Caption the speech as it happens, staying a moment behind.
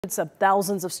Of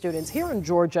thousands of students here in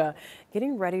Georgia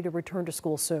getting ready to return to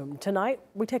school soon. Tonight,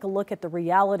 we take a look at the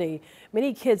reality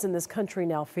many kids in this country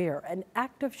now fear, an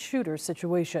active shooter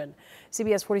situation.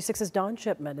 CBS 46's Don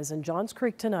Shipman is in Johns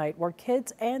Creek tonight, where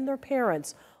kids and their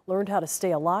parents learned how to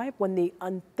stay alive when the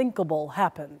unthinkable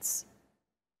happens.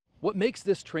 What makes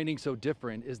this training so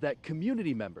different is that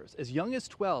community members as young as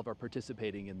 12 are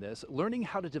participating in this, learning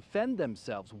how to defend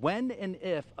themselves when and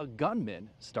if a gunman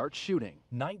starts shooting.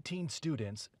 19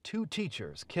 students, 2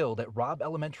 teachers killed at Robb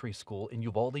Elementary School in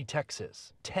Uvalde,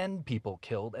 Texas. 10 people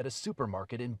killed at a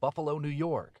supermarket in Buffalo, New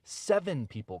York. 7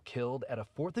 people killed at a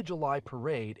 4th of July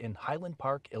parade in Highland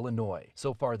Park, Illinois.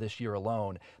 So far this year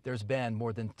alone, there's been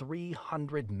more than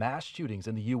 300 mass shootings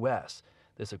in the U.S.,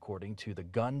 this according to the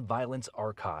Gun Violence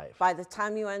Archive. By the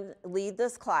time you lead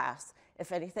this class,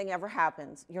 if anything ever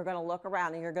happens, you're going to look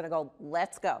around and you're going to go,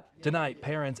 let's go. Tonight,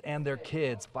 parents and their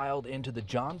kids filed into the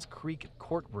Johns Creek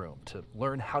courtroom to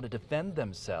learn how to defend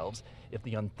themselves if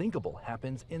the unthinkable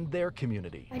happens in their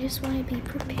community. I just want to be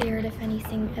prepared if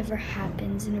anything ever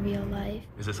happens in real life.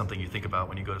 Is this something you think about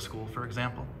when you go to school, for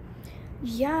example?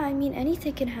 Yeah, I mean,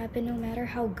 anything can happen no matter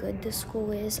how good the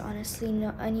school is. Honestly,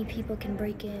 any people can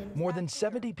break in. More than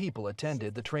 70 people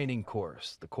attended the training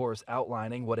course. The course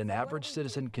outlining what an average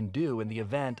citizen can do in the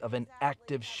event of an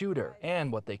active shooter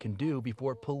and what they can do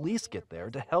before police get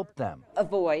there to help them.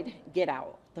 Avoid, get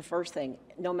out. The first thing,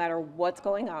 no matter what's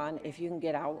going on, if you can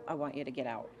get out, I want you to get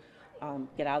out.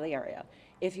 Get out of the area.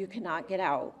 If you cannot get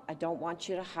out, I don't want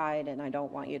you to hide and I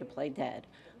don't want you to play dead.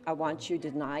 I want you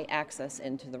to deny access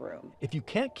into the room. If you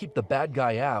can't keep the bad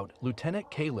guy out,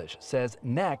 Lieutenant Kalish says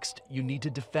next you need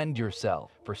to defend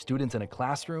yourself. For students in a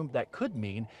classroom, that could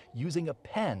mean using a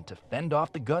pen to fend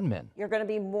off the gunman. You're going to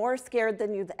be more scared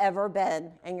than you've ever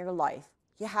been in your life.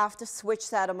 You have to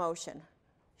switch that emotion.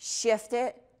 Shift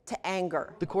it to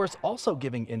anger. The course also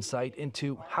giving insight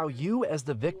into how you as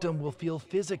the victim will feel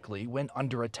physically when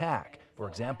under attack. For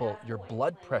example, your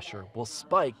blood pressure will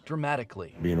spike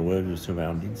dramatically. Being aware of your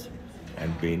surroundings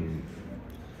and being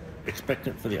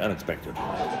expectant for the unexpected.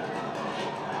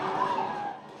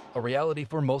 A reality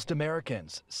for most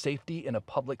Americans. Safety in a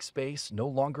public space no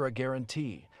longer a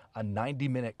guarantee. A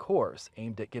 90-minute course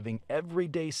aimed at giving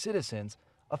everyday citizens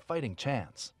a fighting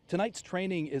chance. Tonight's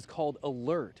training is called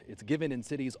Alert. It's given in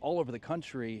cities all over the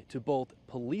country to both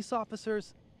police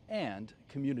officers and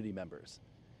community members.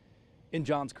 In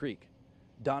Johns Creek,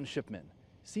 Don Shipman,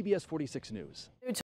 CBS 46 News.